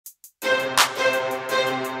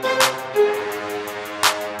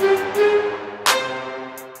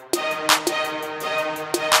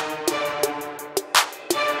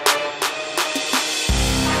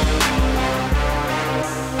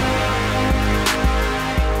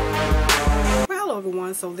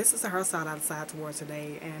everyone. So this is the hairstyle I decided to wear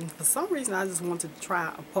today, and for some reason I just wanted to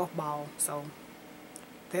try a puff ball, so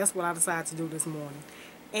that's what I decided to do this morning.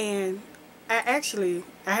 And I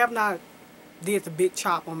have not did the big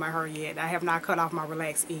chop on my hair yet. I have not cut off my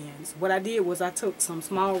relaxed ends. What I did was I took some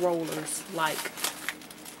small rollers, like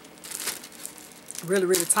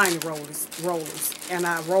really tiny rollers, and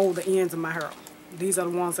I rolled the ends of my hair. These are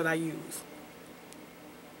the ones that I use.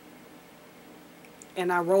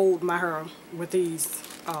 And I rolled my hair with these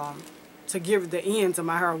to give the ends of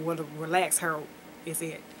my hair where the relaxed hair is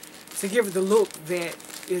at, to give it the look that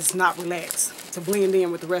is not relaxed, to blend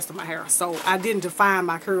in with the rest of my hair. So I didn't define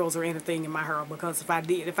my curls or anything in my hair, because if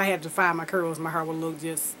I had to define my curls, my hair would look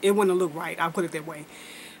it wouldn't look right. I'll put it that way.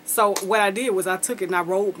 So what I did was I took it and I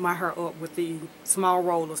rolled my hair up with the small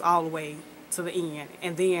rollers all the way to the end,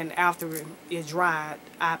 and then after it dried,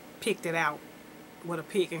 I picked it out with a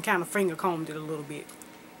pick and kind of finger combed it a little bit,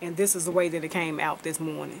 and this is the way that it came out this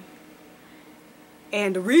morning.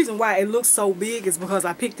 And the reason why it looks so big is because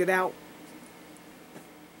I picked it out,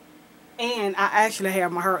 and I actually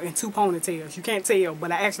have my hair in two ponytails. You can't tell,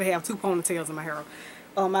 but I actually have two ponytails in my hair.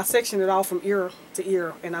 I sectioned it off from ear to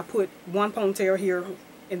ear, and I put one ponytail here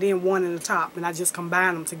and then one in the top, and I just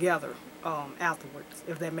combine them together afterwards,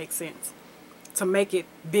 if that makes sense, to make it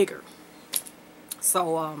bigger.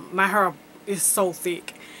 So my hair is so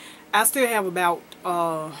thick. I still have about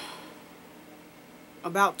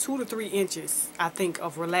 2 to 3 inches, I think,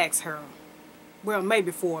 of relaxed hair. Well,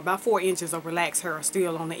 maybe about 4 inches of relaxed hair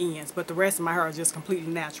still on the ends, but the rest of my hair is just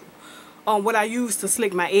completely natural. What I use to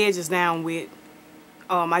slick my edges down with,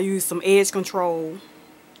 I use some edge control,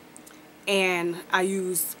 and I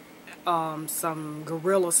use some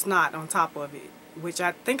Gorilla Snot on top of it, which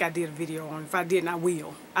I think I did a video on. If I didn't, I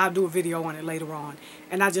will. I'll do a video on it later on.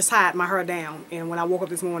 And I just tied my hair down, and when I woke up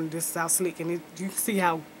this morning, this is how slick, and you can see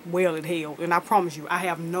how well it held. And I promise you, I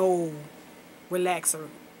have no relaxer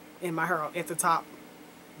in my hair at the top,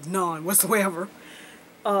 none whatsoever.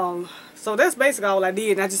 So that's basically all I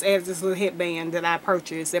did. And I just added this little headband that I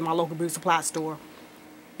purchased at my local beauty supply store,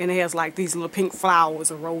 and it has like these little pink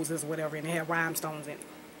flowers or roses or whatever, and it has rhinestones in it.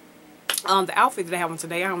 The outfit that I have on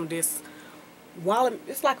today, I have on this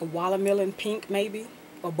it's like a watermelon pink, maybe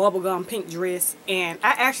a bubblegum pink dress, and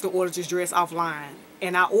I actually ordered this dress offline,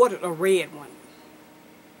 and I ordered a red one,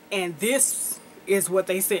 and this is what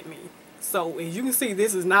they sent me. So as you can see,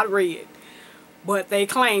 this is not red, but they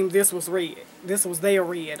claimed this was red. This was their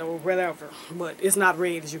red or whatever, but it's not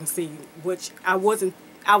red, as you can see, which I was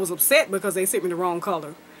upset because they sent me the wrong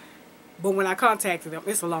color. But when I contacted them,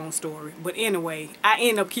 it's a long story. But anyway, I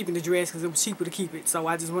ended up keeping the dress because it was cheaper to keep it. So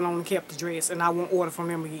I just went on and kept the dress, and I won't order from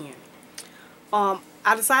them again.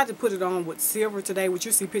 I decided to put it on with silver today, which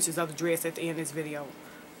you'll see pictures of the dress at the end of this video.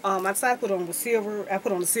 I decided to put it on with silver. I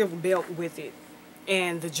put on a silver belt with it.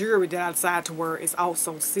 And the jewelry that I decided to wear is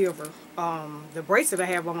also silver. The bracelet I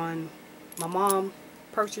have on, my mom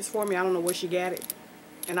purchased for me. I don't know where she got it.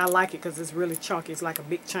 And I like it because it's really chunky. It's like a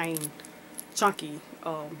big chain, chunky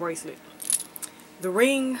bracelet. The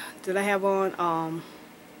ring that I have on,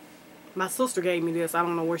 my sister gave me this. I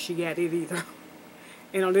don't know where she got it either.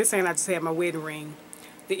 And on this hand, I just have my wedding ring.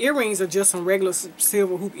 The earrings are just some regular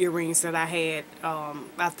silver hoop earrings that I had.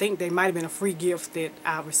 I think they might have been a free gift that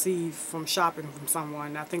I received from shopping from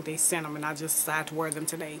someone. I think they sent them, and I just decided to wear them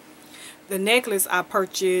today. The necklace I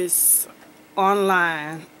purchased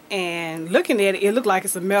online, and looking at it, it looked like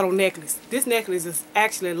it's a metal necklace. This necklace is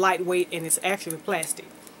actually lightweight, and it's actually plastic.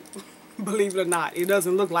 Believe it or not, it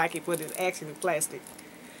doesn't look like it, but it's actually plastic.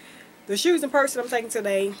 The shoes and purse that I'm taking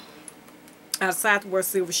today, I decided to wear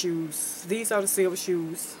silver shoes. These are the silver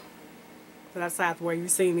shoes that I decided to wear.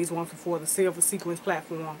 You've seen these ones before, the silver sequins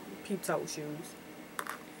platform peep toe shoes.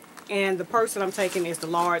 And the purse that I'm taking is the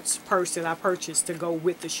large purse that I purchased to go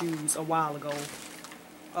with the shoes a while ago.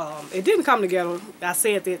 It didn't come together. I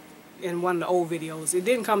said that in one of the old videos. It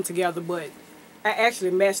didn't come together, but I actually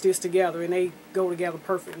matched this together, and they go together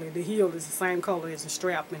perfectly. The heel is the same color as the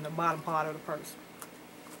strap in the bottom part of the purse.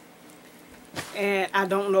 And I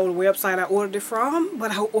don't know the website I ordered it from, but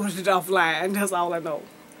I ordered it offline. That's all I know.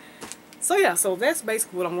 So yeah, so that's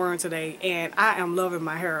basically what I'm wearing today, and I am loving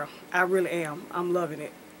my hair. I really am. I'm loving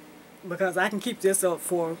it, because I can keep this up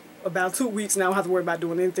for about 2 weeks now. I don't have to worry about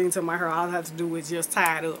doing anything to my hair. All I have to do is just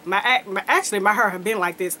tie it up. Actually, my hair has been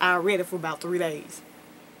like this already for about 3 days.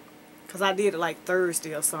 Because I did it like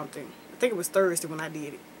Thursday or something. I think it was Thursday when I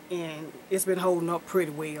did it. And it's been holding up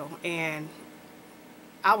pretty well. And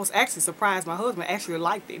I was actually surprised. My husband actually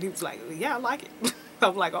liked it. He was like, yeah, I like it.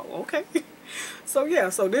 I'm like, oh, okay. So yeah,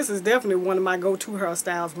 so this is definitely one of my go-to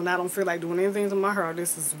hairstyles when I don't feel like doing anything to my hair.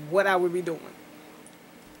 This is what I would be doing.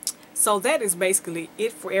 So that is basically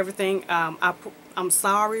it for everything. I'm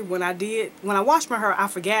sorry, when I wash my hair, I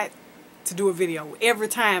forgot to do a video. Every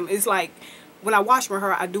time, it's like when I wash my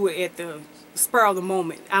hair, I do it at the spur of the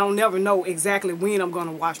moment. I don't never know exactly when I'm going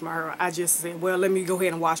to wash my hair. I just said, well, let me go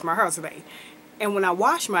ahead and wash my hair today. And when I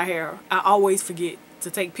wash my hair, I always forget to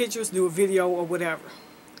take pictures, do a video, or whatever.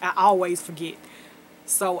 I always forget.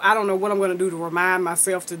 So I don't know what I'm going to do to remind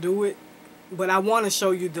myself to do it. But I want to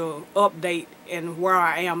show you the update and where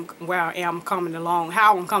I am coming along,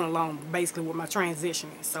 how I'm coming along basically with my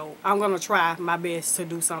transitioning. So I'm going to try my best to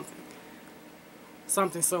do something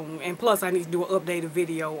soon. And plus I need to do an updated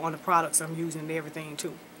video on the products I'm using and everything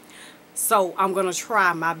too. So I'm going to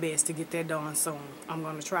try my best to get that done soon. I'm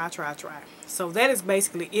going to try. So that is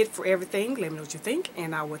basically it for everything. Let me know what you think,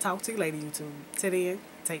 and I will talk to you later, YouTube. Till then,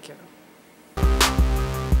 take care.